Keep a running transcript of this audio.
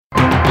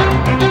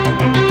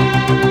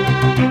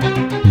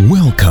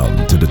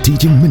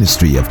teaching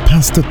ministry of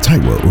Pastor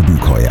Taiwo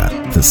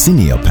Odukoya, the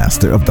senior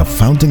pastor of the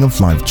Fountain of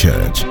Life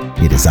Church.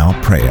 It is our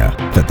prayer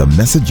that the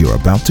message you're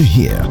about to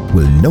hear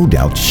will no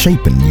doubt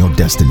shape your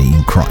destiny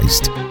in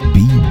Christ.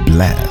 Be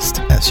blessed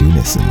as you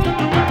listen.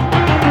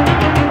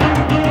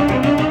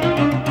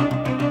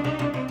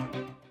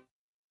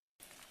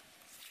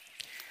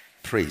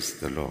 Praise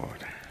the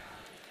Lord.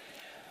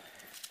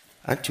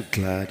 Aren't you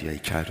glad you're a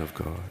child of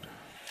God?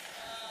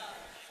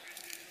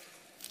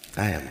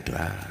 I am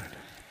glad.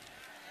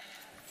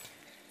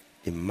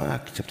 In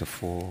Mark chapter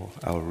 4,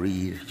 I'll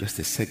read just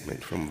a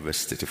segment from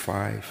verse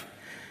 35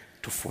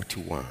 to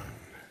 41.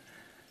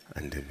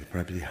 And then we'll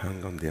probably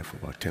hang on there for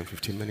about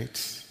 10-15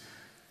 minutes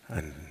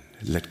and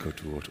let God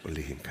do what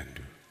only Him can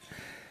do.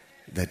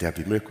 That there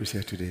be miracles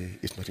here today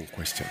is not in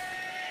question.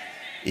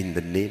 In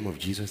the name of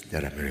Jesus,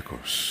 there are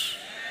miracles.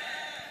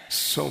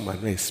 Some are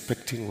not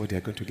expecting what they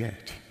are going to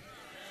get,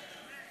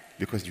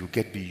 because you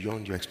get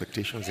beyond your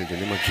expectations in the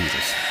name of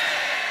Jesus.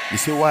 You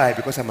say, why?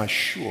 Because I'm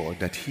assured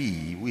that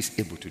He who is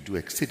able to do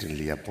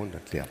exceedingly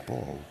abundantly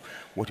above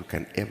what you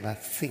can ever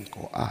think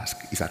or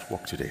ask is at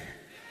work today.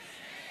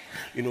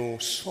 You know,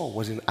 Saul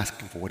wasn't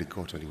asking for what he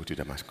got on the way to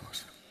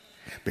Damascus,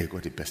 but he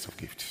got the best of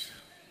gifts.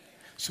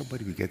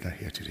 Somebody will get that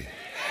here today.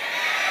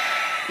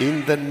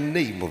 In the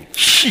name of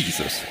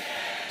Jesus.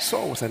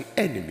 Saul was an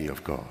enemy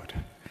of God.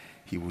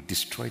 He would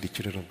destroy the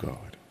children of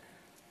God.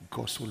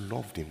 God so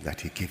loved him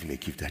that He gave him a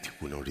gift that he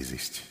would not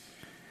resist.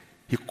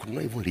 He could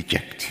not even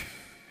reject.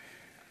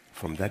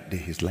 From that day,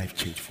 his life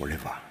changed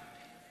forever.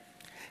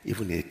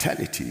 Even in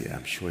eternity,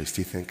 I'm sure he's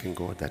still thanking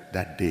God that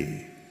that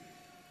day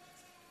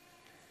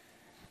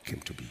came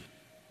to be.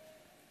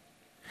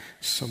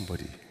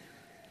 Somebody,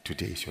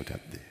 today is your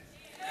that day.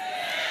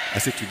 I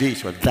said, today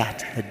is your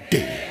that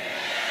day.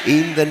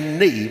 In the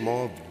name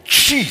of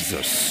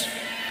Jesus,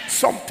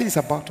 something is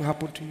about to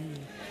happen to you,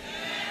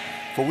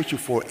 for which you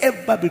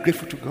forever be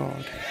grateful to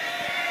God.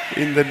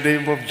 In the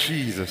name of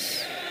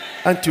Jesus.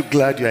 Aren't you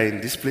glad you are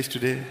in this place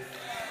today?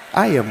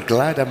 I am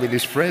glad I'm in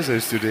His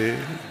presence today.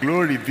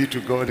 Glory be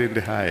to God in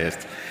the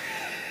highest.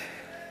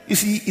 You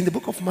see, in the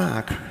book of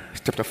Mark,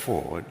 chapter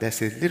 4,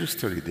 there's a little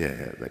story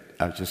there that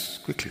I'll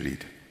just quickly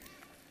read.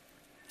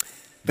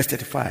 Verse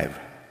 35,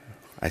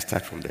 I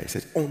start from there. It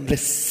says, on the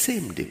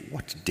same day,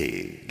 what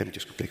day? Let me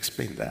just quickly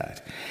explain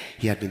that.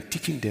 He had been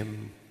teaching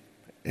them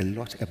a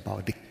lot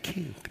about the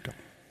kingdom.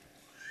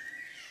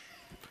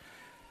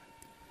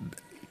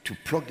 To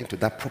plug into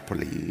that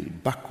properly,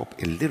 back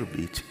up a little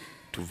bit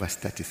to verse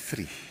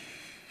 33.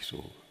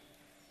 So,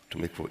 to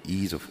make for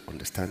ease of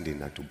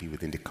understanding and to be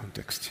within the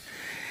context.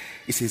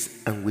 It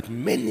says, and with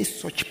many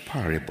such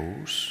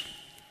parables,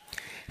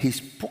 He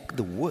spoke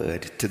the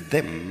word to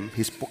them.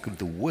 He spoke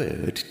the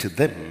word to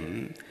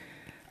them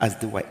as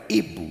they were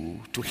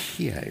able to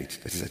hear it.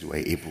 That is, as they were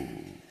able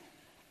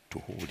to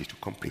hold it, to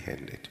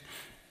comprehend it.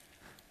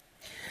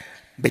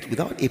 But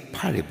without a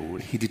parable,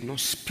 He did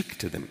not speak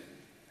to them.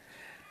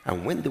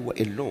 And when they were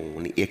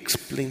alone, He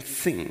explained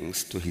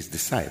things to His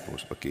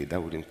disciples. Okay, that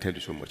wouldn't tell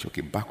you so much.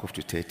 Okay, back up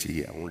to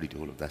 30. I won't read the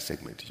whole of that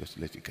segment, just to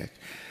let you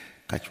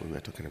catch what we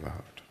are talking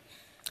about.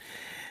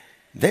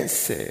 Then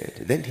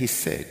He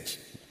said,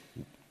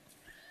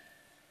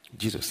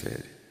 Jesus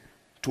said,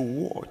 to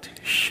what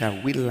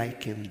shall we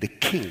liken the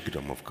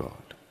kingdom of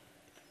God?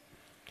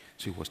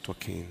 So He was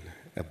talking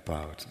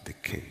about the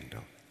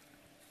kingdom.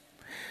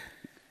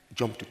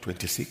 Jump to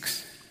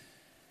 26.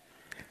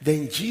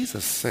 Then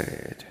Jesus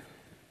said,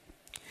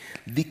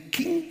 the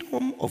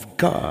kingdom of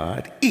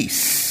God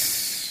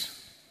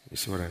is. You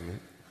see what I mean?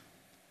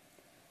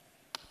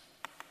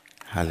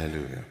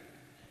 Hallelujah.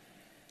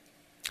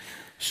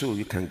 So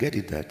you can get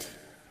it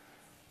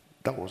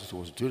that was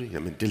what he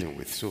was dealing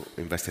with. So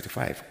in verse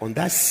 35, on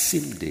that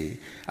same day,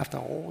 after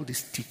all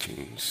these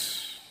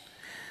teachings,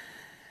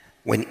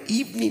 when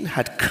evening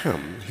had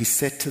come, He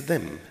said to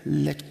them,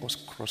 let us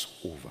cross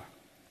over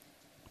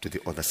to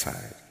the other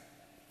side.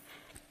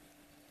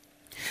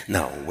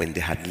 Now, when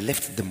they had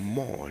left the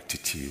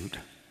multitude,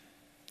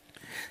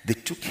 they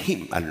took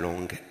Him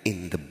along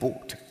in the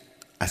boat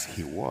as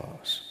He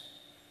was,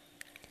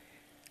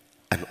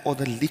 and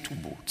other little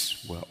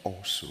boats were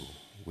also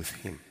with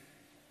Him.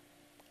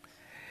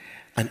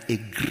 And a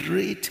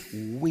great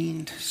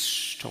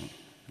windstorm,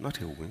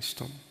 not a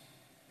windstorm,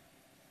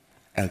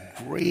 a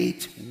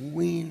great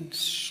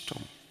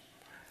windstorm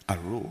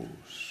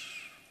arose,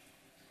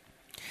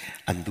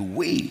 and the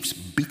waves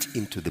beat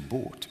into the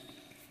boat,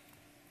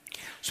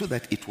 so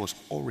that it was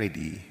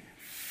already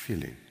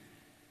filling.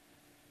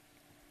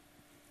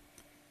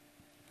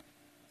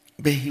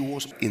 But He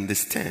was in the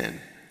stern,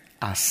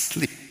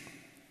 asleep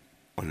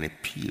on a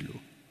pillow.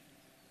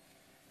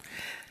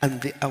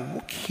 And they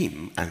awoke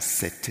Him and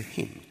said to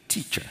Him,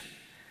 Teacher,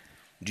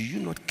 do you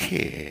not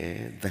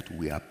care that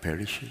we are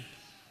perishing?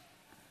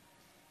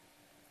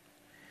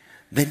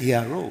 Then He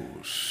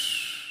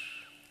arose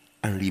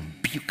and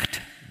rebuked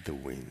the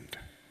wind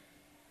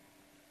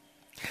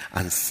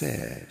and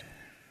said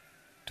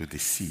to the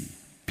sea,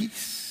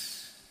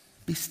 peace,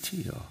 be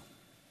still.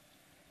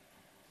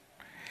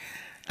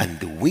 And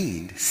the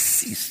wind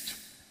ceased,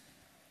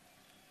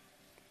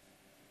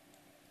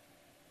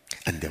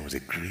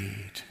 was a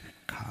great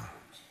calm.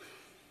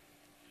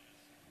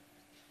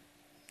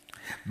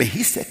 But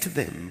he said to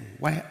them,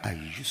 why are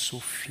you so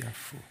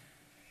fearful?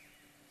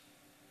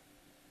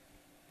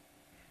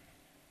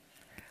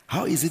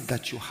 How is it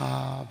that you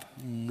have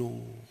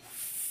no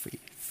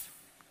faith?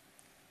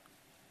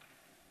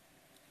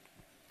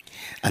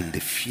 And they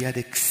feared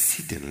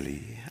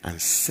exceedingly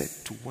and said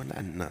to one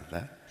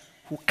another,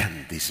 who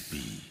can this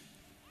be,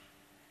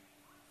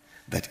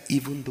 that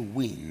even the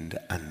wind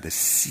and the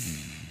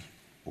sea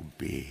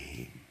obey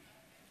him?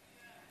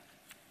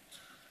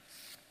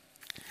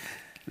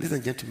 Ladies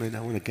and gentlemen,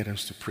 I want to get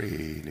us to pray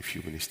in a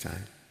few minutes'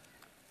 time.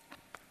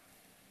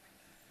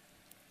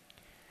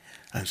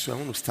 And so I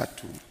want to start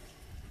to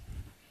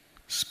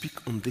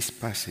speak on this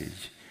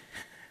passage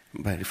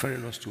by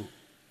referring us to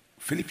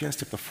Philippians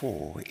chapter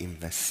 4 in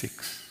verse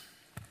 6.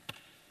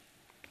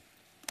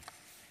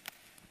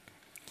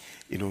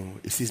 You know,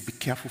 it says, be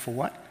careful for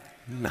what?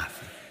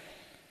 Nothing.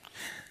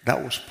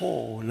 That was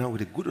Paul, now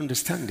with a good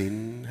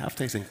understanding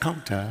after his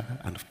encounter,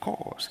 and of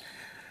course,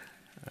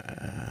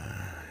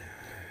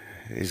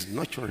 is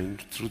nurturing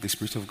through the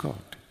Spirit of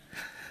God.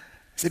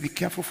 He said, be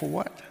careful for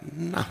what?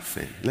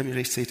 Nothing. Let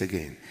me say it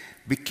again.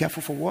 Be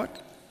careful for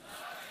what?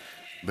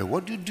 But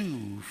what do you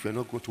do if you're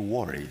not going to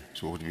worry?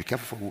 So to be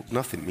careful for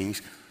nothing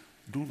means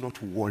do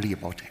not worry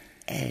about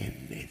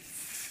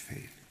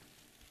anything.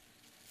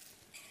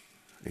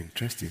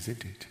 Interesting,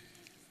 isn't it?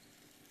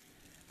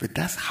 But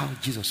that's how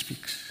Jesus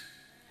speaks.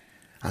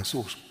 And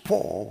so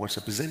Paul was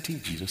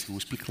representing Jesus. He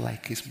would speak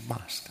like his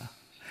master.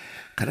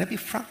 Can I be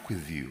frank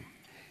with you?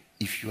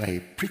 If you are a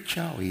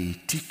preacher or a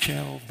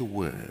teacher of the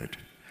word,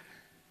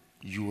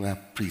 you are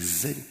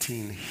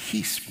presenting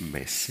his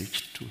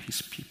message to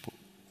his people.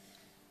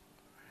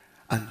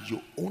 And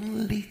you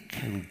only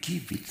can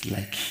give it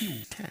like he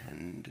will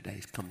stand that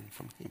is coming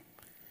from him.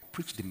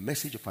 Preach the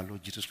message of our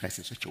Lord Jesus Christ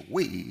in such a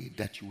way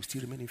that you will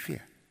still remain in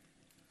fear.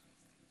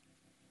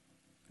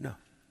 No.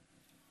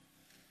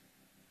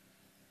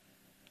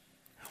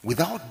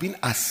 Without being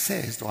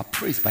assessed or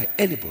appraised by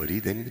anybody,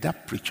 then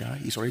that preacher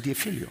is already a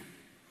failure.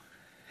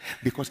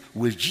 Because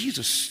will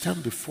Jesus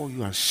stand before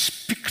you and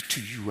speak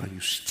to you and you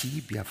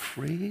still be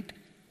afraid?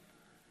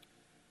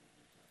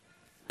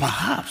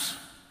 Perhaps.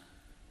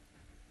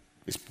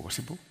 It's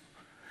possible.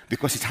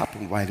 Because it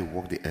happened while he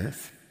walked the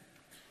earth.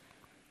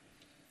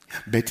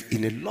 But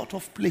in a lot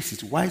of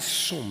places, why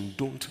some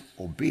don't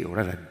obey, or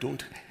rather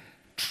don't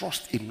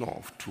trust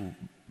enough to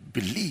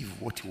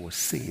believe what he was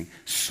saying,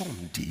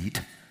 some did,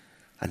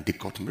 and they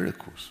got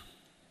miracles.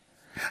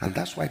 And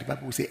that's why the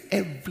Bible will say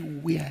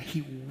everywhere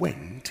he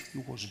went, he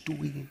was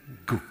doing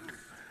good.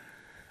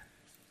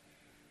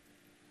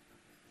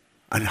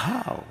 And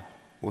how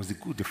was the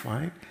good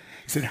defined?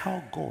 He said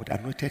how God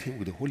anointed him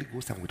with the Holy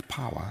Ghost and with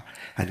power,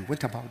 and he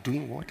went about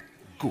doing what?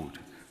 Good.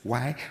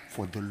 Why?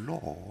 For the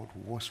Lord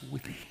was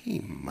with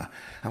him.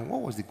 And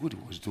what was the good he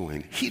was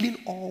doing? Healing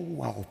all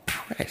who are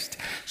oppressed.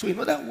 So in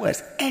other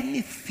words,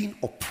 anything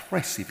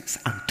oppressive is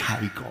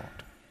anti-God.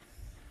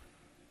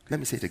 Let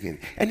me say it again.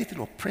 Anything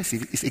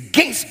oppressive is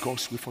against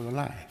God's will for your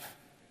life.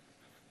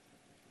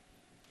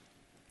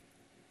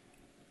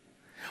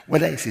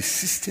 Whether it's a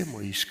system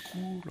or a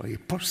school or a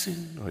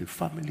person or a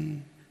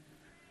family,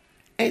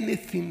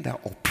 anything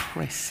that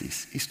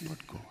oppresses is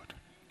not God.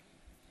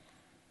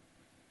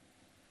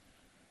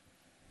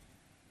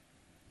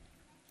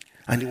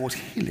 And it was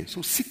healing.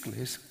 So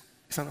sickness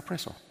is an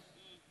oppressor.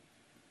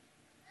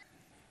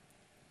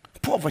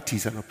 Poverty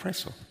is an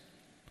oppressor.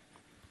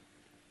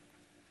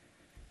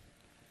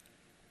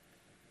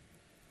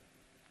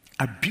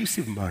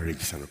 Abusive marriage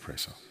is an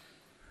oppressor.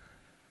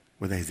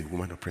 Whether it's the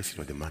woman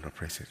oppressing or the man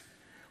oppressing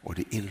or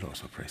the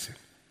in-laws oppressing.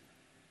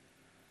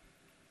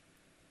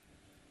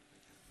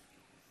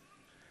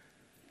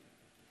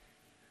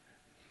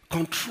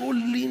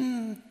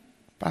 Controlling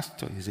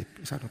pastor is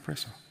an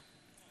oppressor.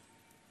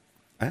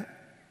 Eh?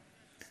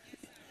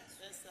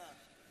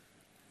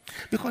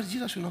 Because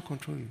Jesus will not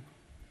control you.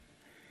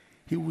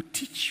 He will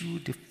teach you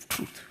the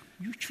truth.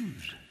 You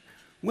choose.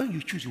 When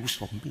you choose, you will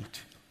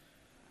submit.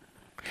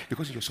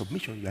 Because in your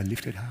submission, you are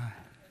lifted high.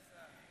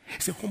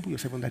 He said, humble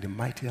yourself under the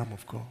mighty arm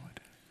of God.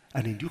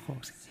 And in due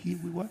course, he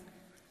will what?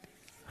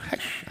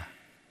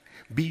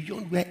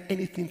 Beyond where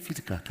anything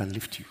physical can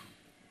lift you.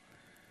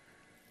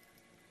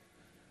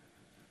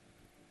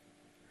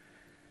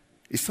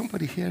 Is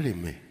somebody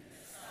hearing me?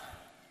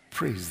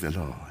 Praise the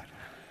Lord.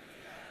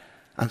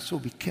 And so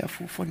be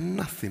careful for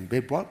nothing,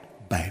 but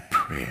what? By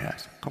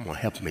prayers. Come on,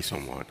 help me,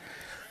 someone.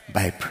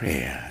 By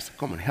prayers.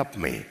 Come on, help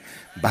me.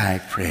 By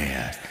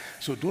prayers.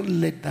 So don't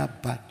let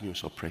that bad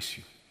news oppress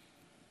you.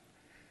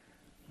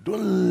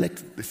 Don't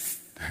let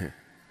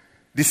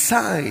the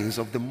signs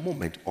of the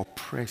moment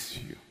oppress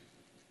you.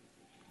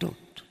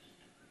 Don't.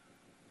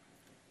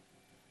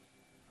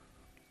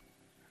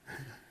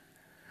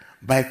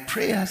 By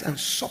prayers and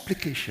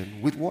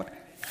supplication with what?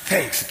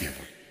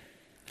 Thanksgiving.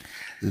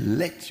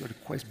 Let your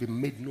request be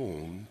made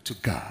known to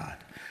God.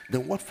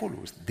 Then what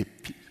follows?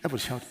 Everyone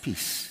shout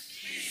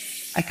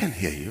peace. I can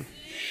hear you.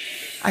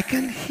 I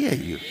can hear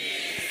you.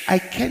 I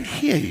can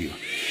hear you.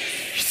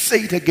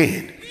 Say it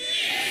again.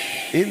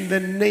 In the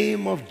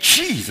name of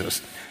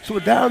Jesus. So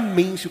that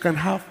means you can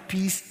have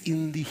peace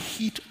in the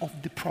heat of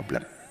the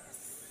problem.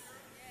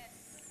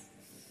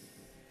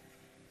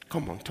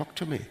 Come on, talk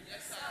to me.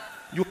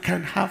 You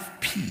can have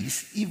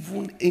peace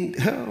even in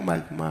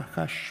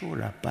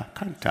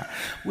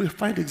we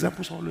find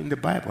examples all in the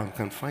Bible. We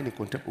can find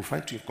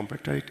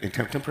in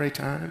contemporary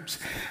times.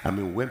 I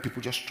mean, when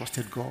people just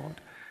trusted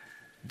God,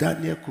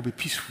 Daniel could be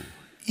peaceful,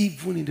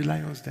 even in the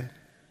lion's den.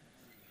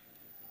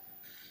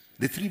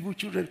 The 3 Hebrew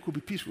children could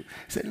be peaceful.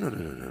 He said, no.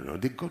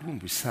 The God whom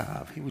we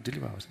serve, he will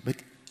deliver us.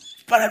 But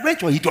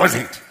eventually he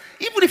doesn't.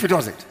 Even if he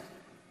doesn't,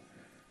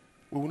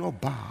 we will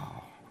not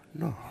bow.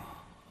 No.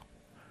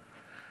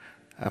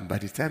 And by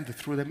the time they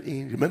threw them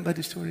in, remember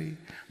the story?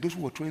 Those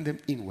who were throwing them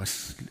in were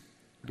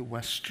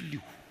slew.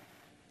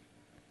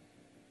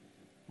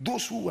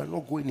 Those who were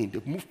not going in,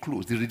 they moved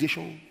close. The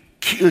radiation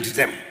killed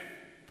them.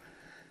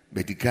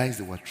 But the guys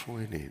they were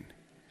throwing in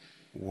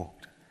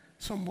walked.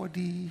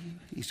 Somebody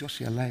is just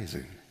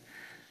realizing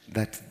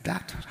that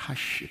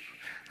hardship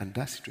and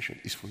that situation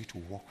is for you to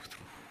walk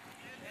through.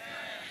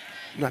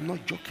 No, I'm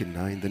not joking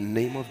now, in the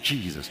name of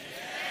Jesus.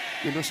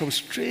 You know, some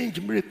strange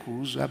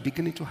miracles are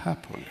beginning to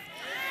happen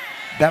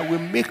that will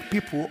make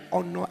people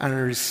honor and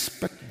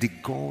respect the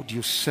God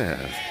you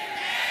serve.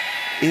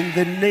 In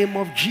the name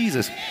of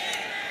Jesus.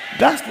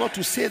 That's not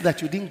to say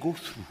that you didn't go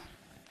through,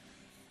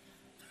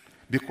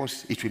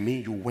 because it will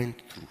mean you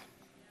went through.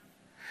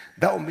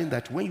 That will mean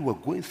that when you were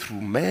going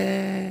through,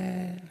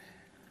 man,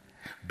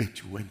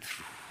 but you went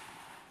through.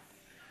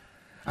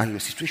 And your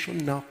situation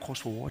now calls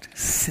for what?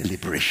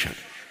 Celebration.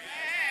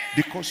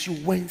 Because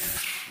you went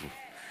through.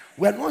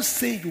 We are not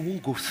saying you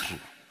won't go through.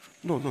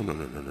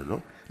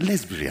 No.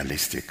 Let's be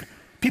realistic.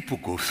 People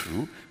go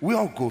through. We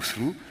all go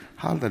through.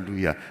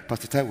 Hallelujah.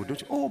 Pastor Taiwo,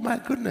 don't you? Oh my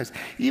goodness.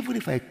 Even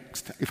if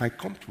I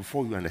come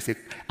before you and I say,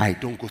 I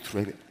don't go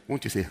through it,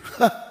 won't you say,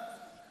 ha?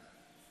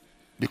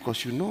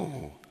 Because you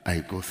know I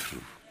go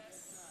through.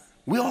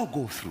 We all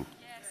go through.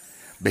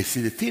 But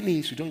see, the thing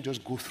is, we don't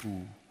just go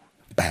through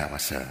by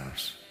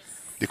ourselves.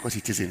 Because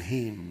it is in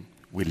Him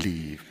we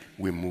live,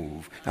 we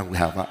move, and we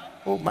have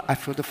I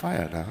feel the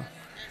fire now.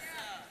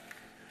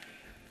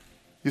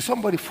 Is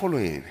somebody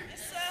following?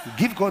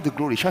 Give God the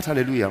glory. Shout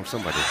hallelujah,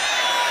 somebody.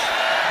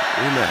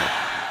 Amen.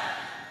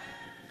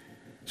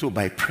 So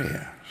by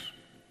prayers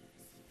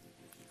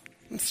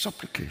and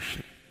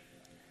supplication,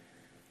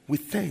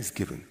 with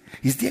thanksgiving.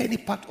 Is there any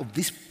part of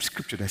this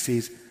scripture that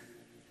says,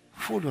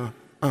 fold your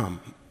arm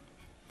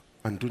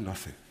and do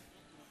nothing?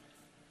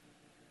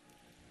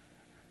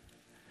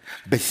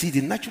 But see,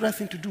 the natural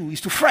thing to do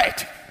is to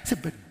fret. Say,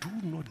 but do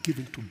not give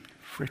in to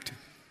fretting.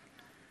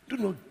 Do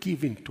not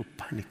give in to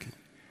panicking.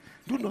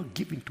 Do not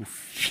give in to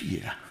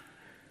fear.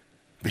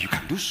 But you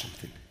can do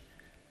something.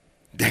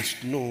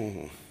 There's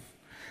no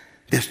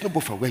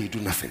buffer where you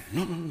do nothing.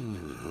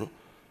 No.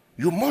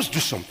 You must do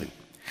something.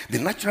 The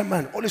natural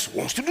man always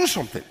wants to do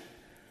something.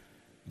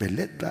 But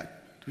let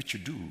that which you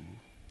do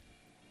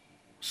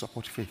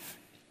support faith.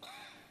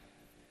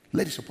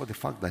 Let it support the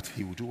fact that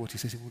he will do what he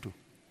says he will do.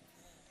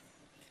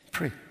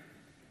 Pray.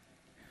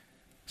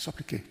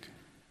 Supplicate.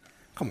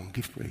 Come on,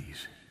 give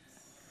praise.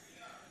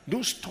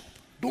 Don't stop.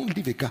 Don't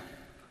leave a gap.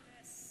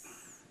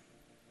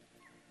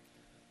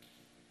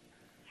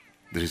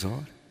 The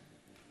result?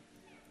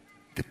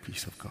 The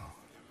peace of God.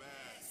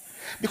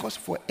 Because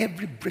for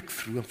every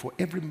breakthrough and for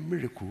every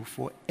miracle,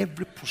 for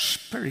every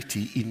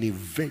prosperity in a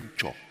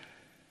venture,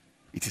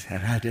 it is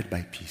heralded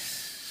by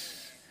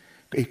peace.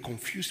 A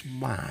confused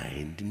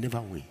mind never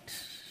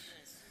wins.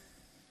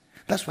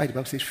 That's why the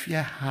Bible says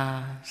fear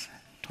has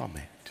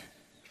torment.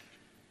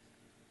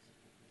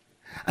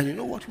 And you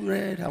know what we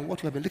read and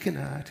what we have been looking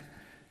at?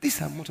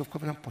 These are months of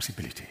covenant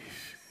possibilities.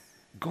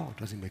 God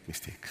doesn't make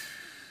mistakes.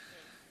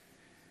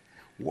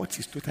 What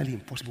is totally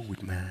impossible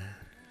with man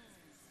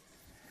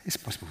is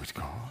possible with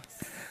God.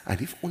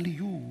 And if only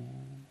you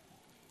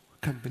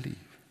can believe.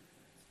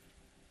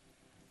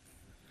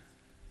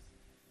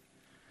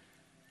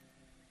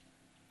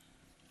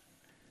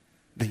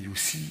 Then you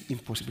see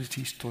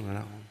impossibilities turn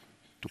around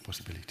to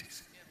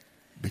possibilities.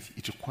 But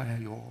it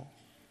requires your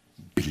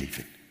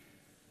believing.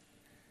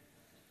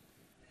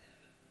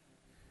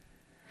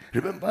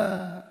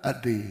 Remember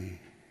at the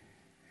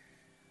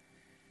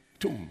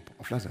tomb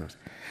of Lazarus,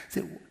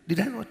 say, did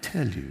I not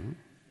tell you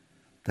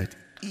that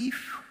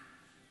if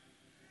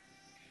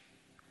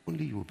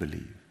only you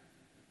believe,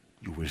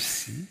 you will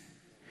see?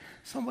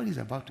 Somebody is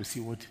about to see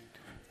what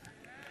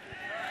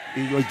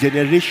in your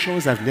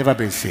generations have never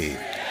been seen.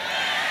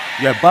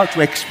 You're about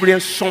to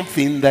experience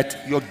something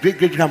that your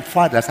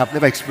great-great-grandfathers have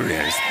never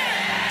experienced.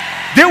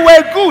 They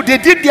were good. They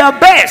did their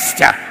best.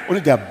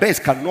 Only their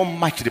best cannot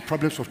match the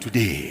problems of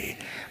today.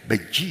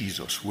 But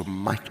Jesus will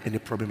match any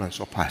problem and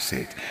surpass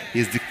it.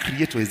 He's the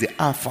creator, he's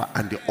the Alpha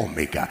and the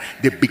Omega,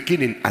 the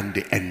beginning and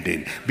the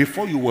ending.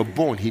 Before you were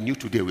born, he knew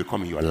today will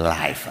come in your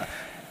life.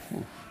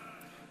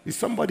 Is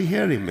somebody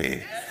hearing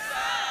me?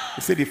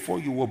 He said, before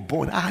you were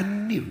born, I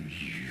knew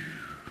you.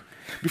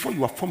 Before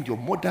you were formed your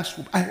mother's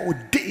womb, I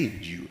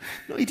ordained you.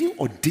 No, he didn't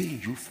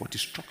ordain you for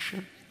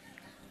destruction.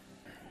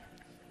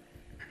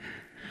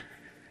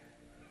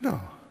 No.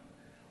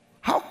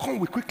 How come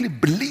we quickly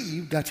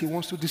believe that he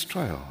wants to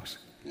destroy us?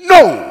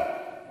 No!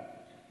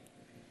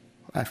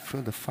 I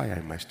feel the fire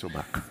in my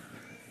stomach.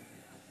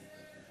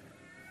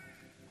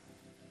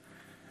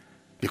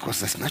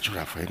 Because that's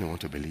natural for anyone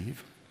to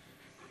believe.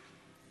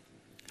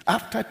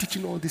 After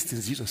teaching all these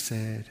things, Jesus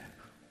said,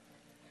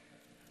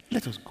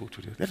 let us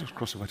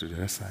cross over to the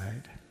other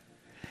side.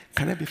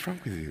 Can I be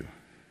frank with you?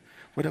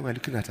 Whether we're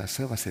looking at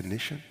ourselves as a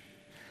nation,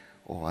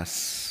 or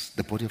as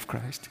the body of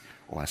Christ,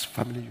 or as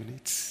family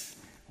units,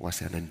 or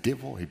as an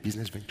endeavor or a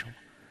business venture,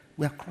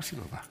 we are crossing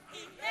over.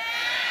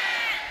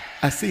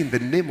 I say in the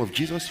name of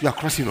Jesus, you are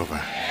crossing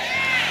over.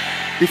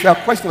 If you are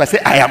crossing over, I say,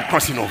 I am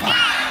crossing over.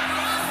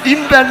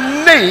 In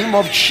the name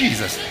of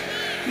Jesus.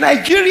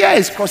 Nigeria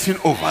is crossing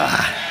over.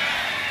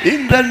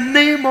 In the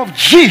name of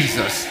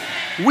Jesus,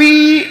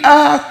 we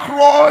are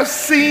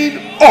crossing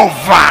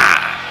over.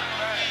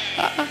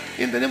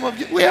 In the name of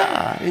Jesus, we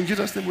are. In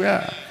Jesus' name, we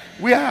are.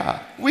 We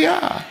are. We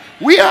are.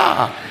 We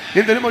are.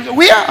 In the name of Jesus,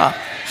 we are.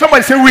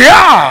 Somebody say, we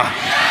are.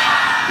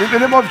 In the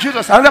name of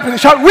Jesus. Another person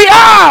shout, we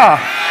are.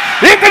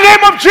 In the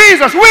name of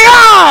Jesus, we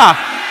are.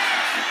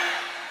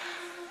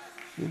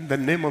 In the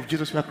name of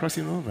Jesus, we are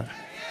crossing over.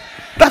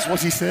 That's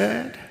what he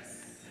said.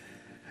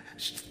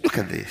 Look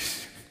at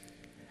this.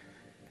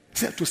 He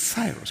said to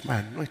Cyrus, my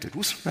anointed,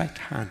 whose right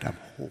hand I'm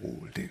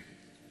holding.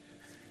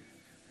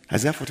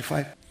 Isaiah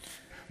 45.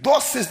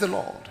 Thus says the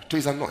Lord to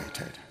his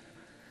anointed.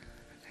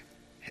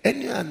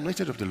 Any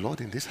anointed of the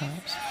Lord in this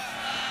house?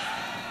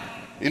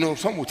 You know,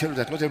 some will tell you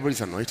that not everybody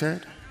is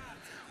anointed.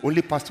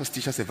 Only pastors,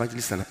 teachers,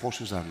 evangelists, and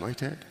apostles are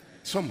anointed.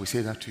 Some will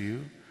say that to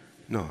you.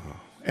 No,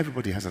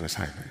 everybody has an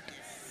assignment.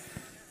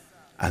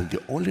 And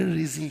the only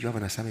reason you have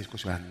an assignment is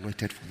because you are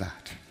anointed for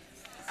that.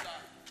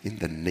 In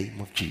the name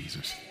of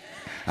Jesus.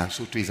 And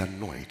so to his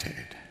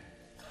anointed,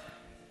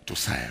 to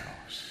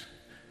Cyrus,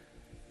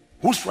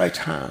 whose right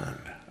hand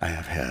I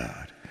have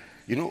held.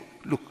 You know,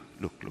 look.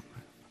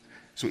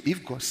 So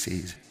if God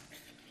says,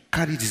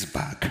 carry this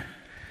bag,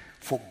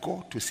 for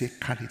God to say,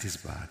 carry this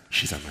bag,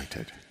 she's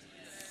anointed.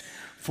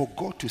 For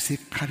God to say,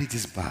 carry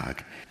this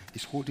bag,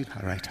 is holding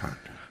her right hand.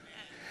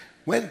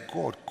 When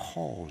God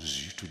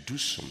calls you to do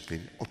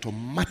something,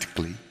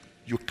 automatically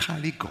you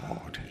carry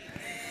God.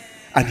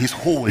 And he's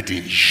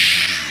holding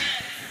you.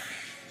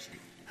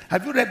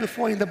 Have you read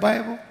before in the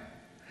Bible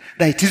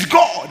that it is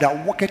God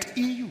that worketh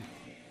in you?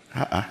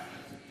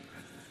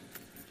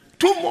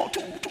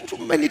 Too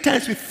many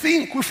times we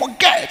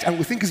forget, and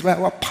we think it's by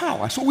our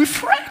power, so we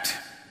fret.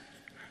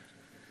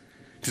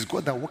 It is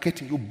God that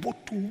worketh in you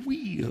both to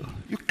will.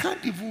 You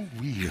can't even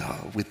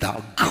will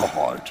without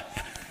God.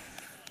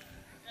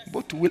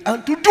 Both to will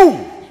and to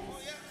do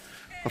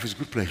of his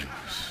good pleasures.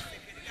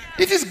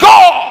 It is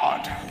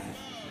God.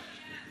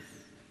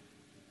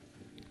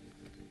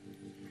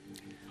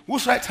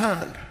 Whose right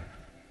hand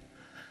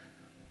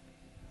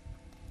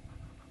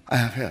I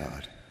have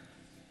held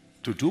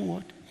to do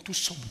what? To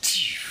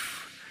subdue.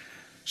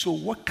 So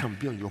what can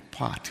be on your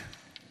path?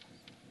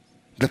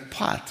 The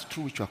path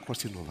through which you are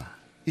crossing over,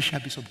 it shall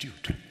be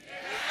subdued.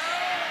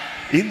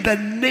 In the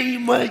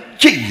name of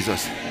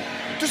Jesus.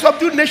 To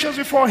subdue nations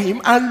before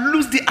him and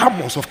lose the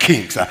armors of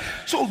kings.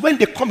 So when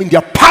they come in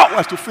their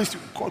powers to face you,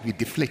 God will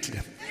deflate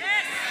them.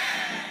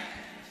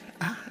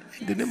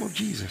 In the name of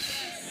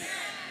Jesus.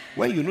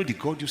 When you know the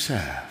God you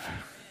serve.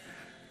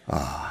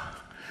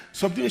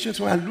 Subdue nations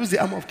and lose the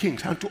armor of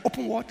kings. And to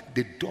open what?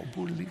 The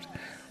double lips.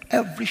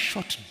 Every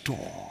shut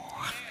door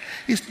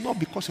is not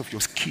because of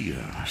your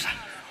skills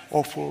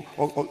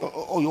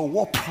or your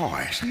war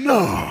prowess.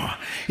 No.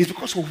 It's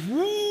because of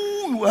who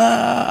you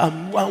are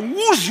and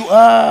whose you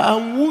are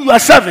and who you are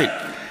serving.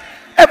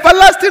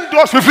 Everlasting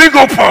doors will fling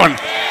open.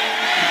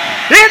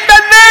 In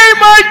the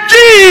name of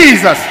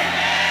Jesus.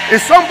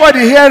 Is somebody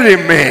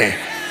hearing me?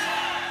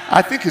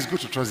 I think it's good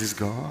to trust this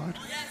God.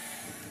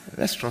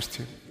 Let's trust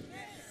him.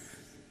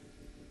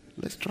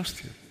 Let's trust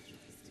him.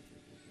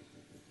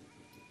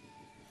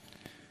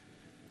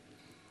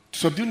 To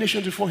subdue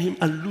nations before him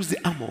and lose the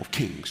armor of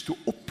kings. To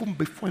open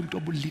before him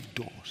double-leaf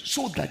doors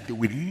so that they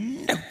will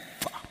never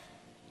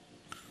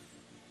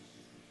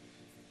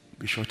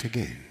be shut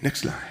again.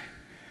 Next line.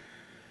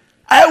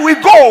 I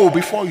will go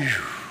before you.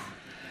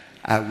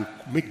 I will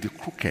make the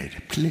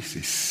crooked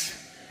places.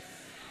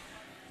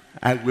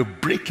 I will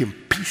break in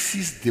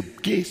pieces the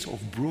gates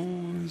of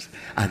bronze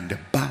and the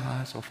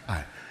bars of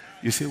iron.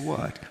 You say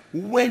what?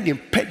 When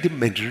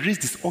impediment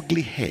raised its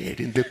ugly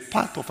head in the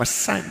path of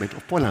assignment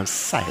of Paul and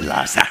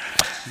Silas,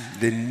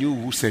 they knew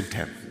who sent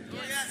them.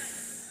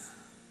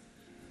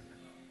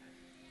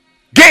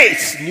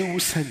 Gates knew who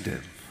sent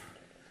them.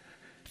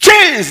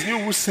 Chains knew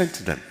who sent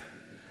them.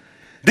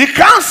 The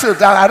council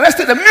that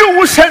arrested them knew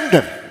who sent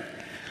them.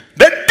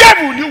 The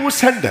devil knew who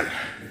sent them.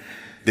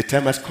 The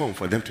time has come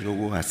for them to know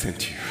who has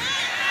sent you.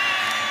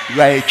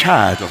 You are a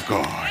child of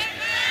God.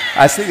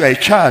 I say you are a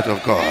child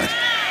of God.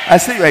 I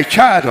say you are a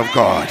child of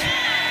God.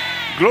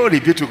 Glory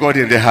be to God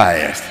in the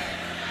highest.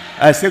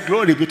 I say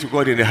glory be to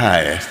God in the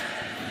highest.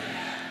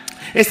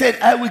 He said,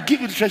 I will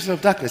give you the treasures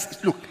of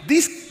darkness. Look,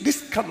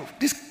 this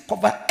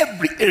cover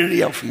every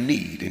area of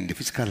need in the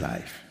physical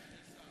life.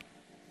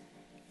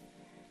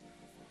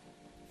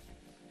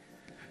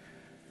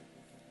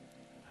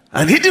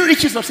 And hidden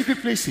riches of secret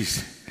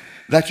places,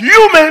 that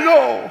you may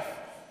know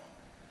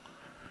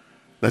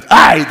that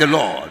I, the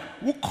Lord,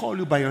 who call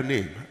you by your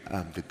name,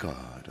 am the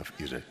God of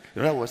Israel.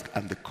 In other words,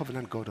 I'm the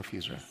covenant God of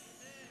Israel.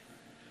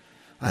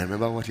 I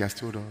remember what he has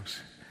told us.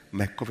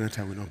 My covenant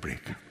I will not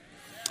break,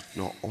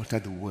 nor alter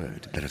the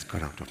word that has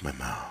gone out of my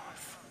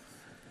mouth.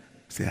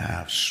 Say, I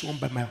have sworn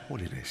by my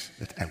holiness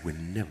that I will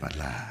never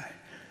lie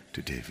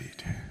to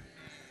David.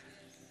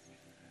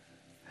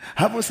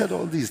 Having said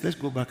all this, let's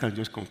go back and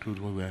just conclude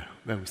where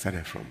we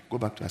started from. Go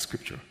back to our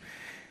scripture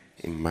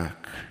in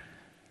Mark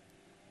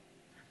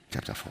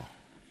chapter 4.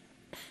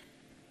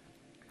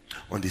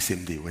 On the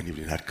same day when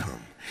evening had come,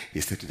 he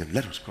said to them,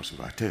 let us cross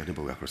over. Tell your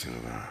neighbor we are crossing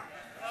over.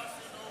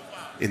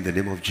 In the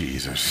name of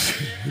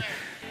Jesus.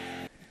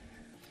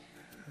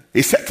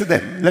 He said to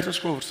them, let us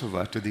cross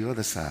over to the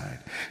other side.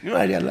 You know,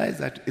 I realize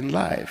that in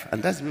life,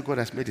 and that's the way God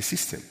has made a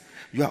system,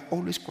 you are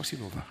always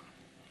crossing over.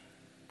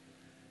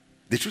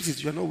 The truth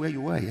is, you are not where you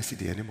were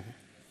yesterday anymore.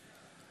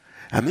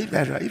 I mean,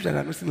 if there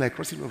are nothing like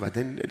crossing over,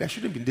 then there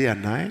shouldn't be day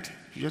and night.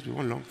 It should just be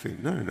one long thing.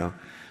 No.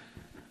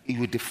 It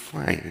will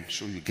define,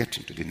 so you get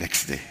into the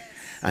next day,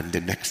 and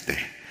the next day,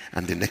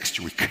 and the next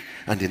week,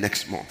 and the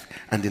next month,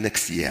 and the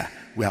next year.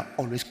 We are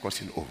always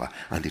crossing over.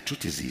 And the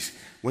truth is this,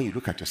 when you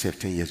look at yourself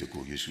 10 years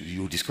ago,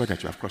 you discover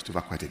that you have crossed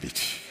over quite a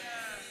bit.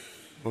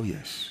 Oh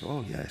yes,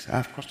 I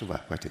have crossed over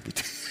quite a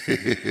bit.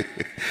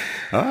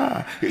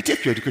 You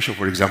take your education,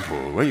 for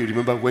example. When you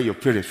remember when your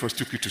parents first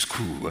took you to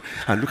school,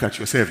 and look at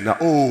yourself now,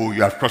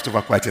 you have crossed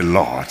over quite a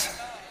lot.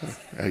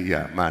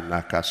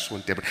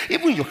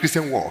 Even in your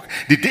Christian walk,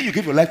 the day you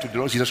gave your life to the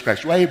Lord Jesus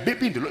Christ, you are a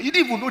baby in the Lord. You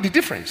didn't even know the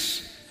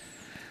difference.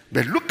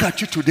 But look at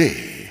you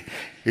today.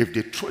 If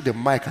they throw the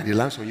mic and the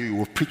lance on you, you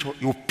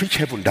will preach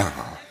heaven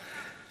down.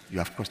 You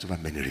have crossed over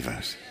many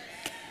rivers.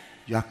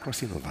 You are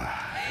crossing over.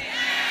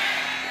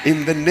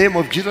 In the name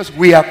of Jesus,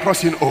 we are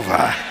crossing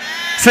over.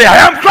 Say,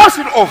 I am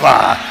crossing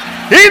over.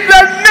 In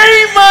the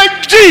name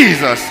of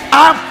Jesus.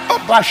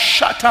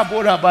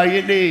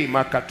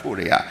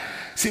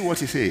 See what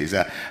he says.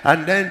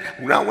 And then,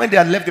 now when they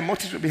have left the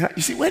multitude behind,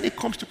 you see, when it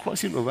comes to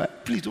crossing over,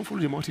 please don't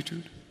follow the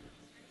multitude.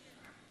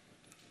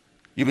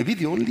 You may be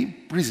the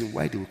only reason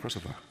why they will cross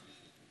over.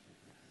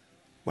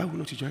 Why will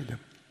not you join them?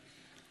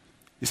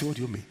 You say, what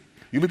do you mean?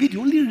 You may be the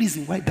only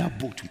reason why that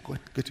boat will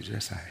get to the other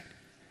side.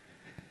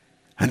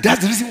 And that's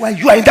the reason why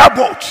you are in that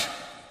boat.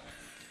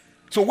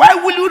 So why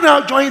will you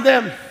now join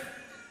them?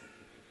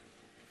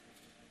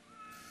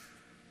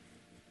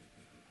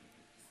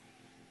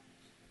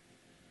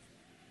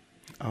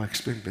 I'll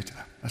explain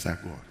better as I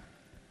go on.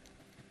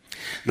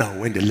 Now,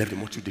 when they left the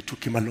multitude, they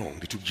took him along.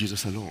 They took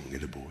Jesus along in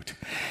the boat.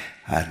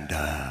 And,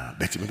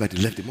 but remember,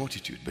 they left the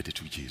multitude, but they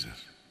took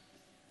Jesus.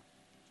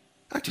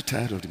 Aren't you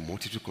tired of the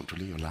multitude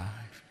controlling your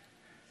life?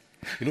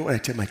 You know what I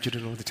tell my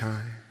children all the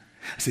time?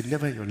 I say,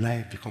 never in your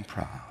life become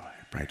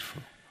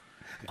prideful.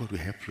 God will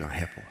help you and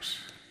help us.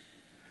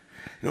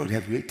 You know, there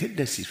have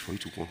tendencies for you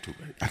to want to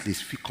at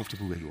least feel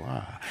comfortable where you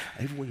are.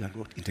 Even when you are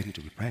not intending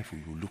to be prideful,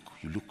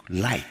 you look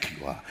like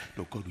you are.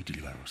 No, God will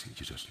deliver us in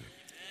Jesus' name.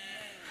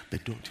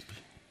 But don't be.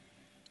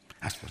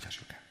 As much as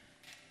you can.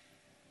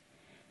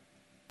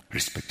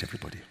 Respect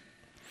everybody.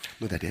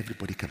 Know that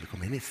everybody can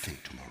become anything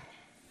tomorrow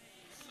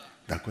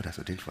that God has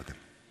ordained for them.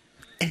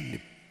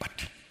 Anybody.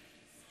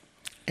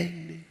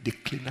 The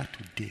cleaner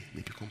today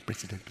may become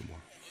president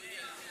tomorrow.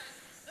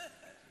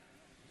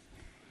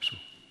 So,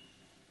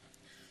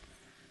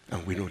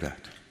 and we know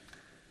that.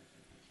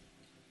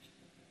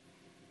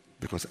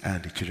 Because I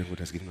am the children God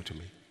has given unto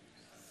me.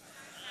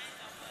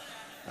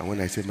 And when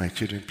I say my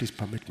children, please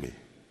permit me.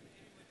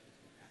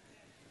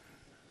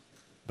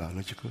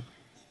 Biological,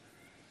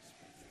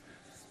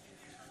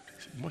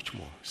 much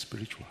more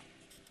spiritual.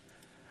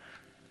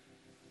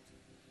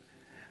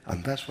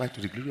 And that's why,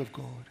 to the glory of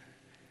God,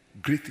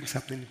 great things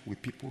happening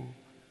with people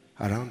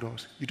around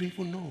us. You don't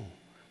even know.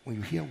 When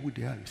you hear who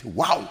they are, you say,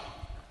 wow.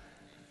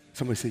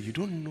 Somebody say, you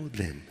don't know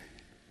them.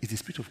 It's the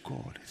Spirit of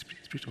God. It's the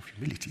Spirit of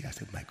humility. I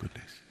said, my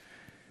goodness.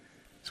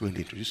 So when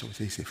they introduce someone,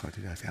 say,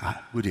 Fountain, I say,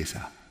 good day,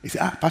 sir. He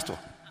said, Pastor,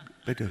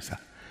 better, sir.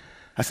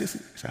 I said,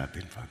 sir, I've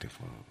been Fountain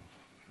for...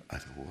 I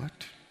said, what?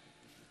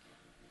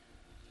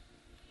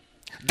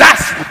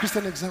 That's the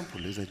Christian example,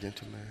 ladies and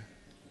gentlemen.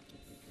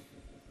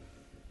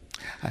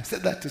 I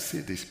said that to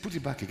say this. Put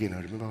it back again.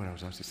 I remember what I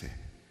was about to say.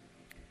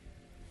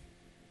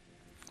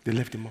 They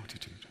left the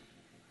multitude.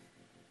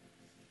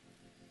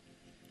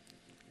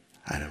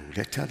 And I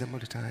will tell them all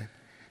the time,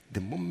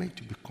 the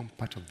moment you become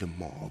part of the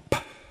mob,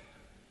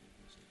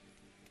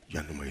 you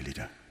are no more a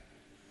leader.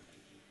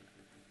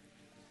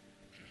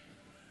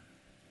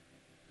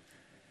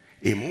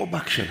 A mob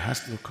action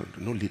has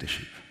no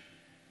leadership.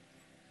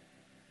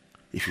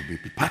 If you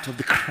be part of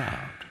the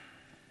crowd,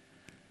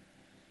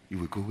 you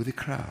will go with the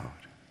crowd.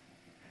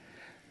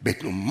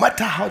 But no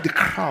matter how the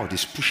crowd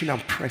is pushing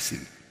and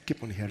pressing,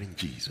 keep on hearing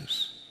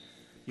Jesus.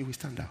 You will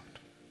stand out.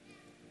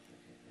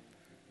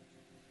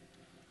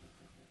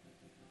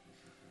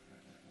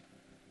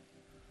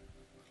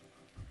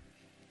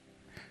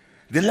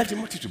 They left the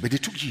multitude, but they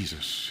took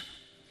Jesus.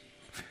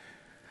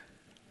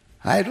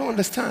 I don't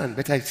understand,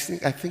 but I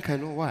think I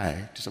know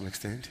why to some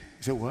extent.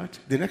 He said, what?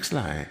 The next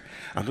line,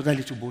 another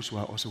little boats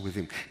were also with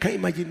him. Can you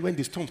imagine when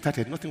the storm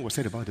started, nothing was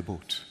said about the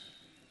boat?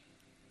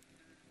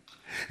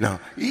 Now,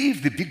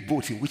 if the big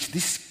boat in which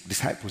these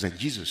disciples and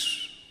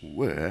Jesus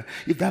were,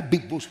 if that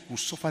big boat would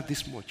suffer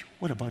this much,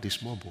 what about the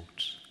small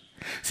boats?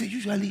 See,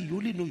 usually you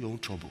only know your own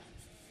trouble.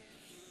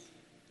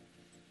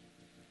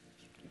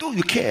 Though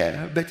you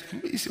care, but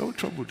it's your own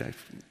trouble that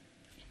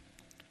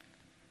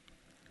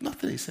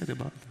nothing is said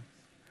about them.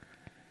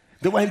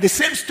 They were in the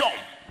same storm.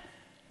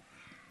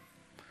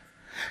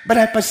 But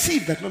I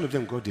perceive that none of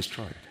them got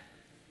destroyed.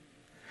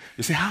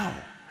 You say, how?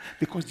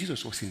 Because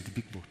Jesus was in the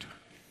big boat.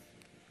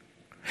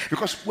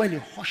 Because when he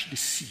hushed the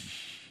sea,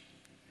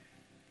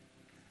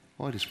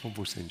 all the small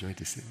boats enjoyed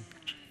the same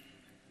boat.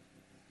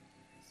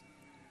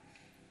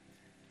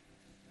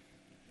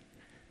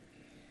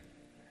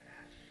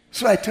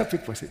 So I tell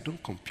people, I say,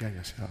 don't compare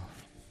yourself.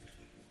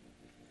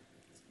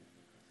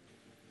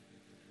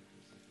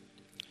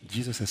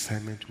 Jesus'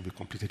 assignment will be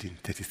completed in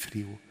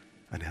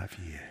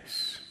 33.5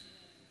 years.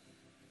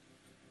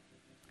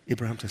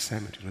 Abraham's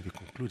assignment will not be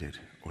concluded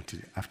until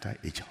after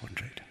age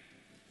 100.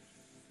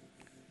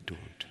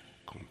 Don't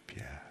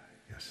compare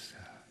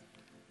yourself.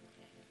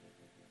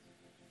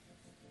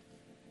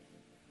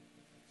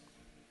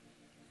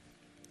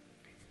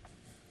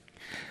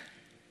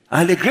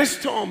 And a great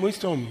storm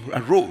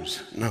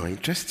arose. Now,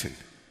 interesting.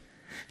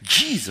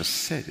 Jesus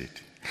said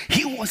it.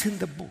 He was in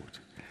the boat,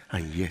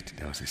 and yet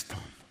there was a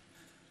storm.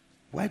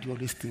 Why do you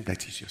always think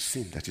that it's your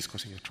sin that is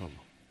causing your trouble?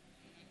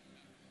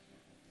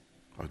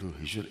 Although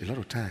a lot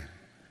of time,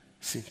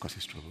 sin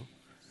causes trouble,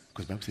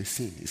 because the Bible says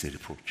sin is a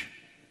reproach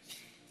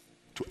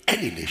to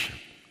any nation.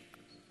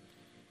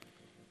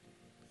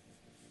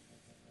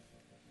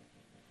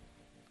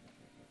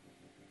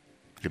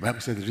 The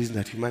Bible says the reason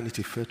that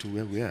humanity fell to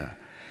where we are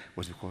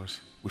was because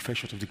we fell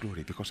short of the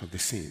glory because of the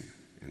sin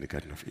in the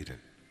Garden of Eden.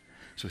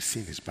 So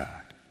sin is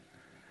bad.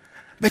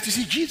 But you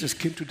see, Jesus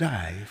came to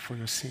die for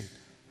your sin.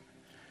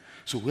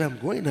 So where I'm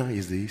going now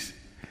is this.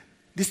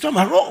 The storm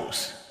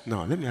arose.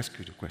 Now, let me ask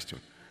you the question.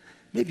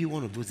 Maybe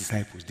one of those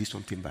disciples did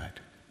something bad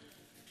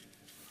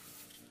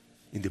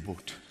in the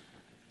boat.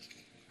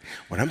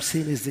 What I'm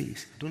saying is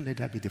this. Don't let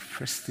that be the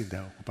first thing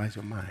that occupies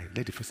your mind.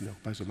 Let the first thing that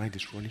occupies your mind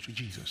is running to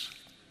Jesus.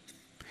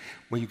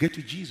 When you get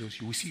to Jesus,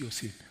 you will see your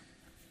sin.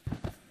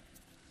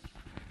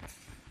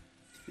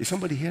 Is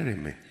somebody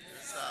hearing me?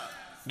 Yes,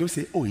 don't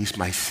say, oh, it's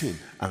my sin.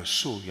 And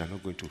so you are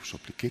not going to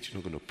supplicate,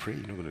 you're not going to pray,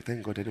 you're not going to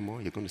thank God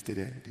anymore, you're going to stay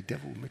there. The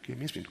devil will make you a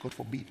mincemeat. God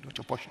forbid, not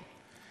your portion.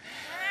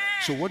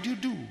 So what do?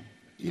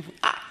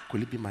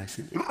 Could it be my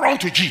sin? Run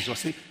to Jesus.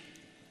 Say,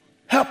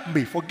 help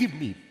me, forgive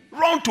me.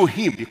 Run to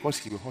him because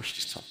he will hush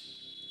his son.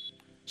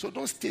 So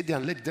don't stay there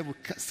and let the devil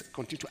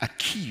continue to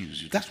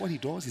accuse you. That's what he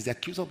does. He's the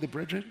accuser of the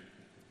brethren.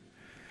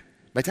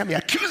 By the time he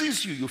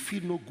accuses you, you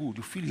feel no good.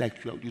 You feel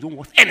like you don't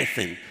want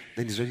anything.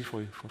 Then he's ready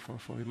for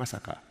a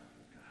massacre.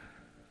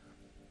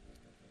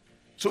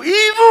 So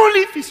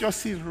even if it's your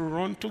sin,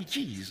 run to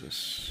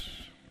Jesus.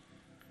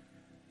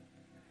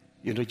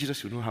 You know,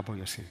 Jesus will know about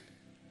your sin.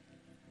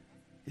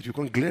 If you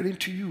come glaring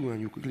to you and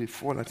you quickly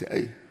fall and say,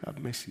 hey, have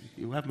mercy,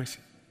 he will have mercy.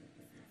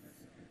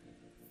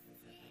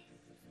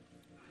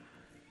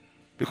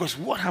 Because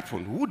what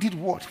happened? Who did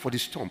what for the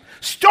storm?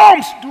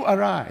 Storms do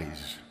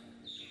arise.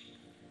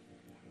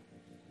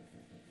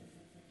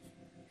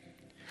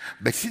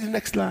 But see the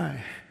next line.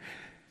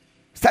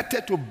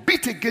 Started to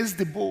beat against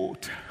the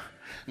boat.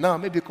 Now,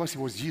 maybe because it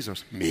was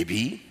Jesus.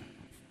 Maybe.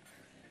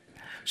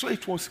 So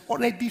it was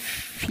already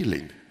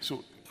feeling.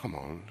 So, come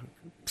on.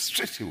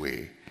 Straight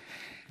away.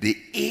 The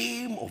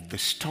aim of the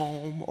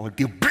storm or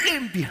the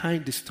brain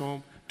behind the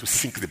storm to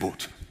sink the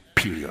boat.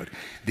 Period.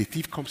 The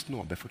thief comes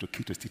not before to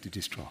kill, to steal, to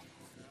destroy.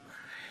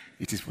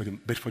 It is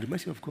but for the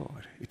mercy of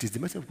God. It is the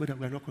mercy of God that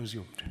we are not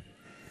consumed.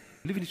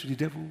 Leaving it to the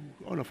devil,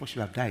 all of us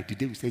should have died the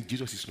day we said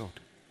Jesus is Lord.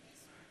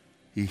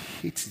 He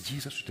hates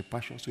Jesus with a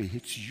passion, so he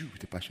hates you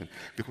with a passion.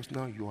 Because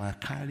now you are a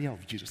carrier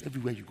of Jesus.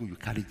 Everywhere you go, you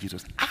carry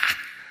Jesus.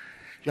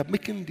 You are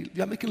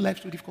making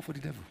life so difficult for the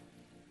devil.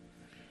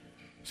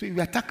 So you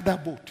attack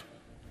that boat.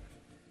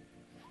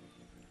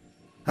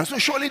 And so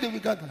surely they will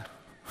gather.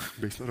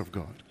 But it's not of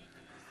God.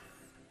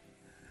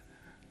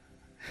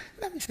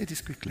 Let me say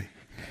this quickly.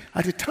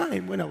 At the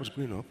time when I was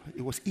growing up,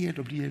 it was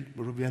ELWL,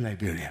 Monrovia,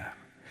 Liberia.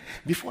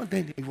 Before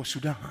then, it was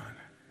Sudan,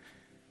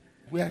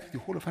 where the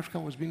whole of Africa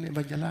was being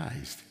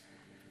evangelized.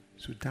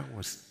 Sudan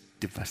was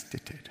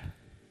devastated.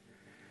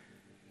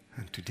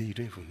 And today you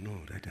don't even know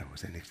that there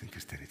was anything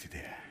Christianity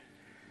there.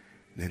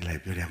 Then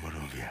Liberia,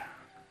 Monrovia.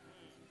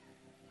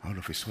 All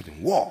of a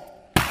sudden, war.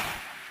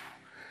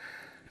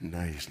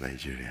 Now it's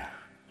Nigeria.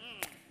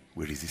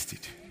 We resist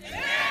it.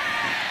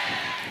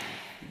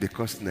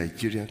 Because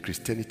Nigerian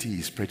Christianity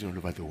is spreading all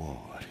over the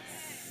world.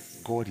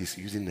 God is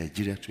using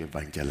Nigeria to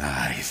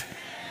evangelize.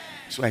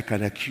 So I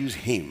can accuse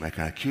him, I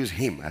can accuse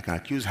him, I can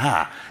accuse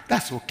her.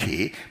 That's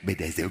okay, but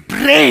there's a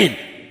brain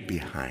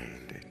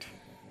behind it.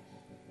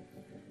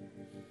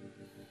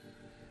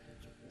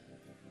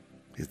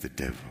 is the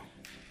devil.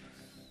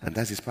 And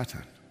that's his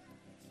pattern.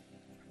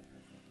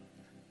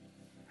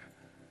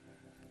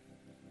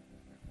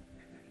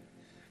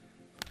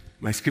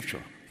 My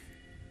scripture.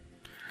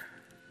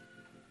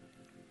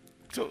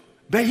 So,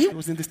 but he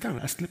was in the stand,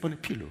 asleep on a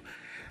pillow.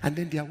 And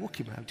then they awoke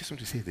him. I just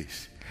want to say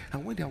this.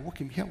 And when they awoke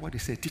him, hear what they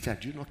said. Teacher,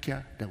 do you not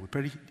care that we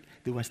perish?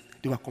 They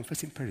were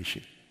confessing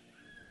perishing.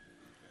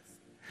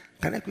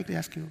 Can I quickly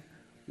ask you,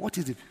 what's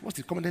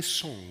the commonest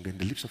song in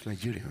the lips of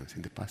Nigerians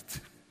in the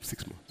past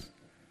 6 months?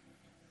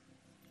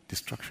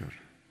 Destruction,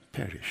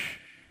 perish.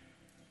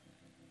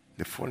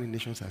 The foreign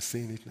nations are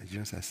saying it,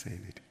 Nigerians are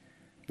saying it.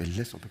 But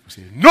let some people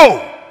say,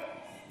 no!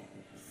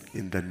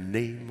 In the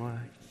name of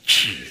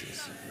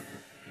Jesus.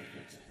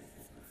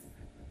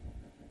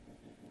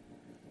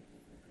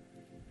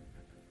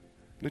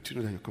 Don't you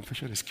know that your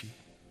confession is key?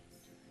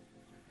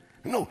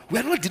 No, we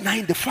are not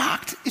denying the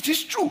fact. It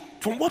is true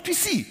from what we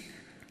see.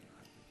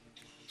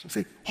 So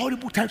say,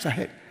 horrible times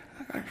ahead.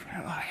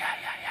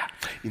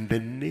 In the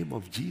name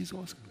of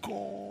Jesus,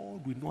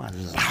 God will not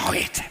allow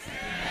it.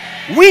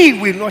 We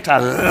will not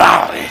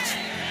allow it.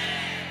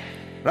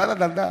 Rather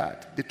than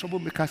that, the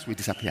troublemakers will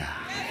disappear.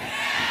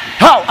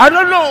 How? I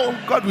don't know.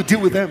 God will deal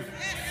with them.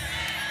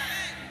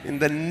 In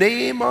the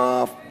name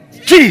of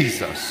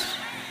Jesus.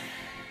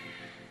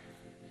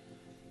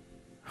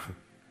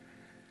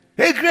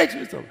 A great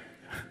wisdom.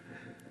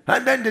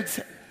 And then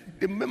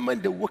the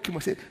moment they woke him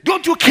and said,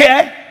 don't you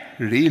care?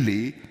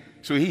 Really?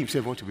 So he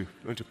himself want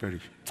to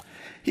perish.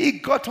 He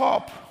got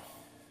up,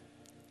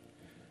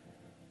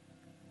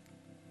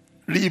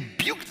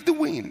 rebuked the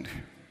wind,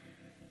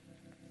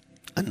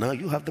 and now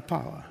you have the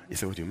power. He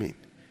said, what do you mean?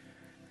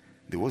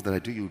 The works that I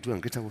do, you do,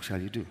 and greater work shall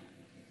you do.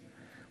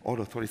 All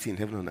authority in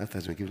heaven and earth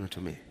has been given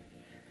unto me.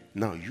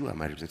 Now you are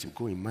my representative.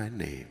 Go in my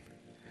name.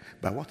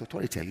 By what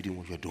authority are you doing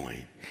what you're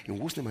doing?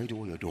 In whose name are you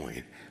doing what you're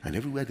doing? And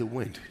everywhere they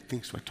went,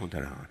 things were turned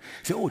around.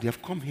 Say, oh, they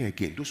have come here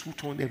again. Those who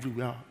turned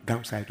everywhere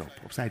downside up,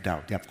 upside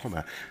down, they have come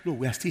here. No,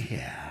 we are still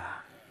here.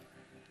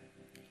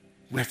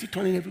 We are still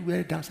turning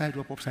everywhere downside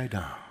up, upside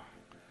down.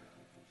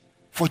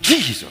 For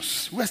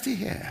Jesus, we are still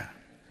here.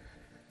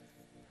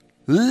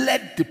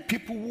 Let the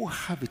people who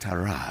have it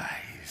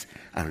arise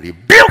and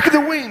rebuke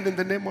the wind in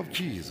the name of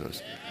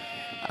Jesus.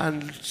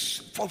 And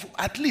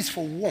at least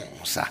for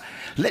once,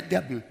 let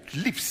there be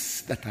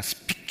lips that are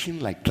speaking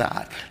like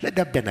that. Let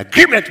there be an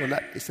agreement on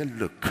that. He said,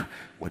 look,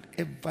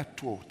 whatever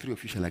 2 or 3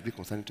 of you shall agree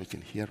concerning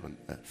touching here on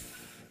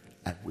earth,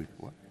 I will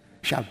what?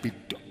 Shall be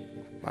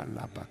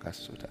done.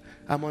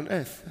 I'm on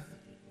earth.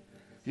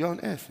 You're on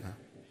earth now.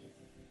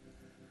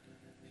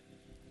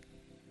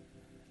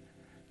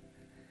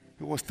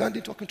 He was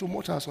standing talking to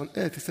mortals on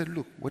earth. He said,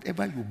 look,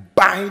 whatever you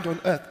bind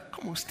on earth,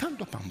 come on,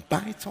 stand up and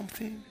bind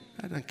something.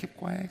 And keep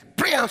quiet.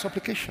 Prayer and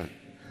supplication.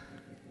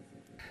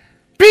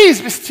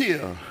 Peace be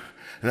still.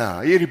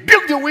 Now, he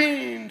rebuked the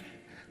wind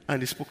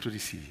and he spoke to the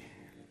sea.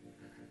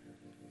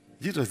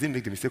 Jesus didn't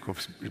make the mistake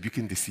of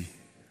rebuking the sea.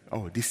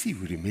 Oh, the sea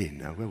will remain.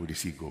 Now, where will the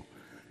sea go?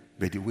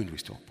 But the wind will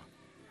stop.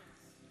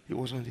 He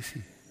was on the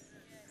sea.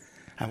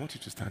 I want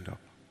you to stand up.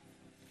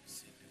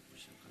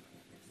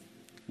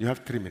 You have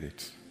 3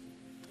 minutes.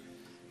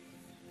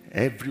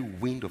 Every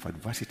wind of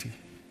adversity,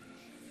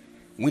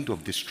 wind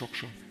of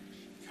destruction,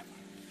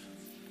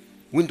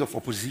 wind of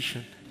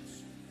opposition,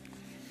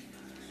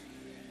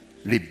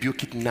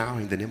 rebuke it now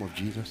in the name of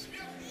Jesus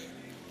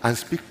and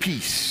speak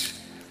peace.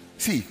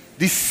 See,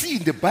 the sea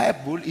in the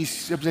Bible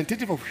is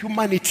representative of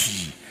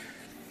humanity.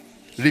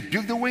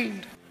 Rebuke the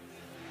wind.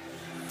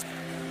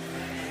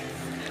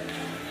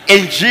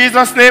 In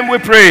Jesus' name we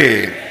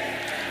pray.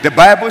 The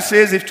Bible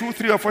says, if 2,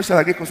 3 or 4 shall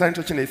agree concerning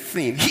touching a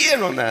thing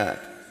here on earth,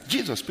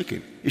 Jesus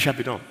speaking, it shall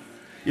be done.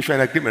 If you're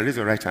in agreement, raise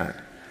your right hand.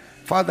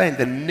 Father, in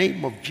the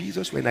name of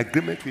Jesus, we're in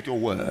agreement with your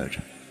word.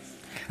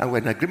 And we're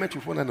in agreement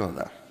with one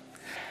another.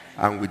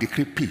 And we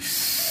decree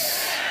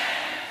peace.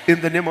 In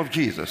the name of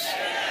Jesus.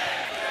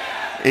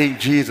 In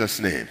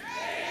Jesus' name.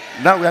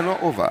 Now we are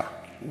not over.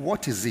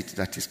 What is it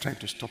that is trying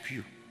to stop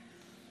you?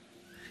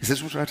 He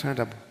says, with right hand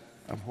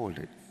I'm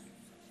holding.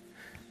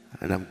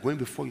 And I'm going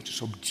before you to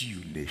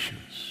subdue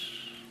nations.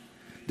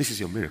 This is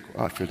your miracle.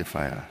 Oh, I feel the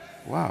fire.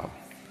 Wow.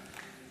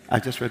 I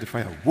just felt the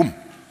fire. Boom.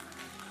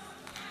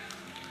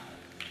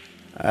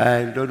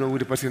 I don't know who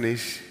the person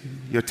is.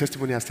 Your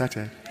testimony has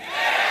started.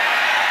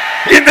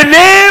 In the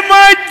name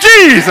of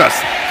Jesus.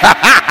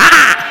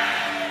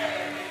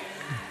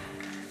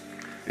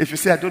 If you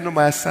say, I don't know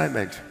my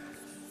assignment,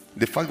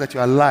 the fact that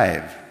you're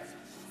alive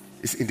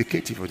is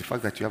indicative of the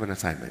fact that you have an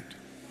assignment.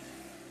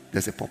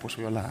 There's a purpose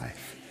for your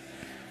life.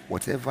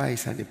 Whatever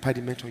is an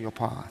impediment on your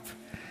path,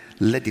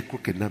 let the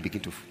crooked now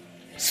begin to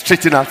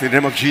straighten out in the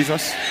name of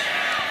Jesus.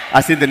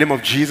 I say in the name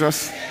of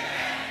Jesus.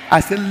 I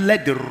say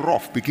let the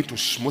rough begin to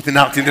smoothen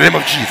out in the name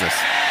of Jesus.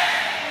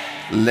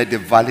 Let the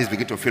valleys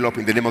begin to fill up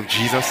in the name of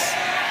Jesus.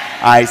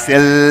 I say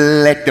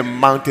let the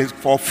mountains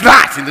fall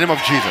flat in the name of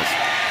Jesus.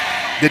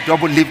 The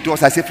double-leaf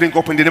doors, I say fling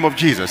up in the name of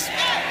Jesus.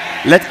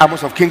 Let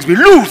armies of kings be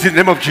loosed in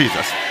the name of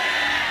Jesus.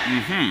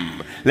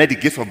 Let the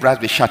gates of brass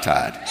be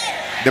shattered.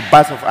 The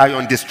bars of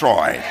iron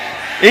destroyed.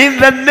 In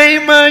the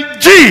name of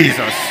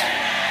Jesus.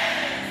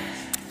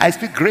 I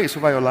speak grace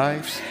over your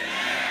lives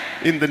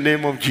in the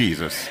name of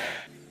Jesus.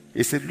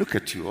 He said, look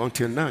at you.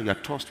 Until now, you are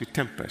tossed with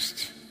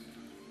tempest.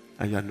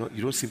 And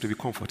you don't seem to be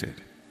comforted.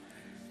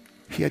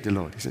 Hear the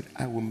Lord. He said,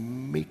 I will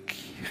make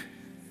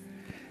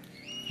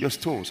your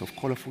stones of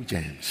colorful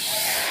gems.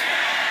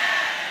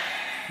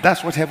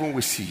 That's what heaven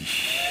will see.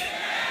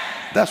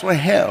 That's what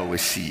hell will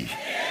see.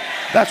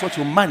 That's what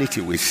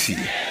humanity will see.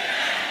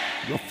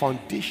 Your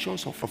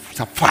foundations of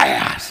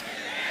sapphires.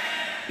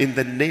 In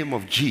the name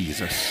of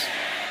Jesus.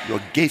 Your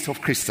gates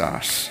of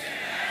crystals.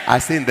 I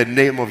say in the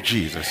name of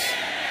Jesus.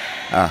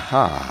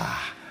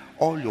 Aha.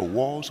 All your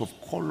walls of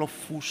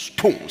colorful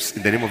stones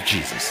in the name of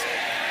Jesus.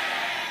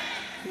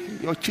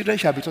 Your children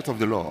shall be taught of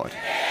the Lord.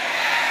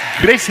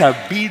 Grace shall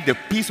be the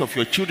peace of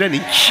your children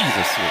in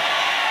Jesus' name.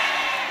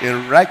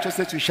 In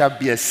righteousness you shall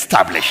be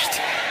established.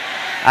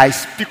 I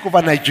speak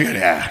over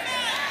Nigeria.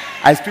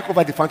 I speak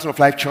over the Fountain of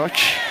Life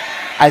Church.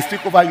 I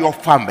speak over your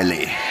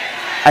family.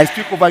 I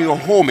speak over your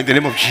home in the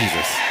name of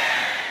Jesus.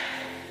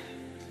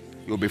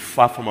 You'll be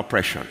far from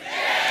oppression.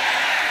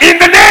 In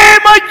the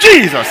name of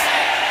Jesus.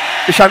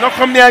 It shall not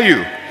come near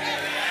you.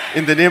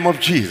 In the name of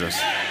Jesus.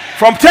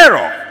 From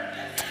terror,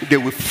 they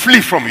will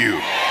flee from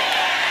you.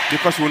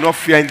 Because you will not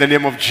fear in the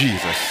name of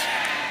Jesus.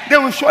 They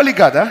will surely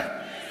gather,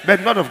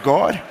 but not of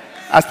God.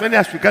 As many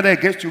as we gather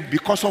against you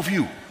because of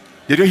you.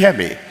 Did you hear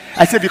me?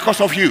 I say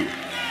because of you.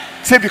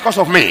 Say because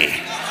of me.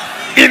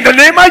 In the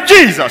name of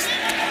Jesus.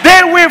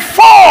 They will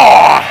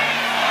fall.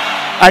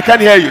 I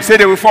can't hear you. Say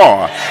they will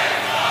fall.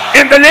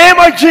 In the name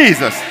of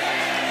Jesus.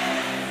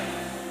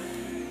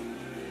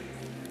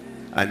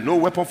 And no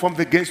weapon formed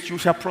against you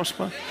shall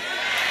prosper.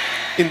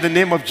 In the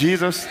name of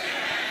Jesus.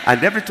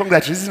 And every tongue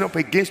that rises up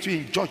against you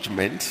in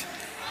judgment,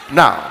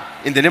 now,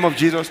 in the name of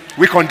Jesus,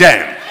 we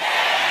condemn.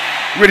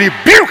 We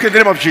rebuke in the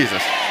name of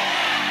Jesus.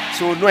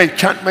 So no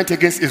enchantment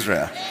against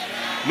Israel.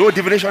 No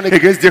divination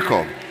against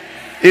Jacob.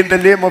 In the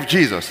name of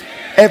Jesus.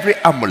 Every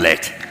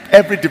amulet,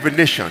 every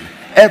divination,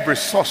 every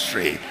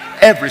sorcery,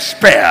 every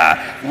spell,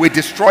 we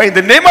destroy in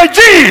the name of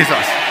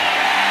Jesus.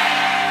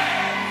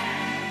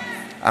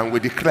 And we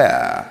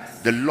declare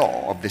the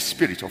law of the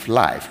Spirit of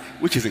life,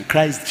 which is in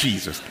Christ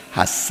Jesus,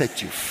 has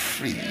set you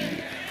free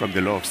from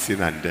the law of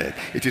sin and death.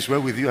 It is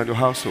well with you and your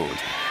household.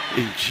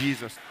 In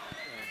Jesus,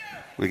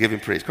 we give him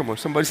praise. Come on,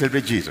 somebody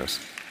celebrate Jesus.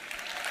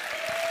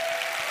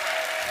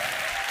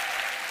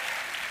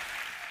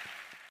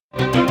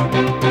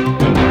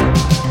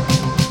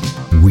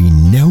 We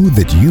know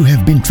that you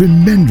have been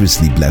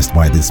tremendously blessed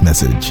by this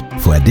message.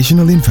 For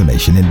additional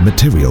information and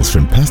materials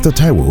from Pastor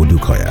Taiwo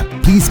Odukoya,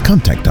 please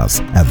contact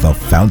us at the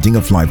Fountain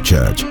of Life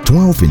Church,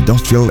 12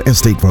 Industrial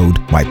Estate Road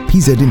by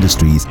PZ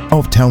Industries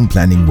of Town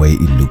Planning Way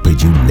in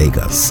Lupeju,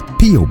 Lagos.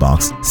 P.O.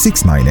 Box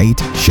 698,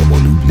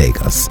 Shomolu,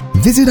 Lagos.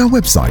 Visit our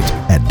website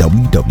at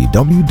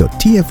www.tfolc.org.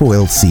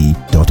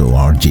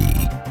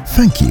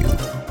 Thank you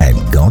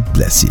and God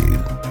bless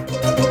you.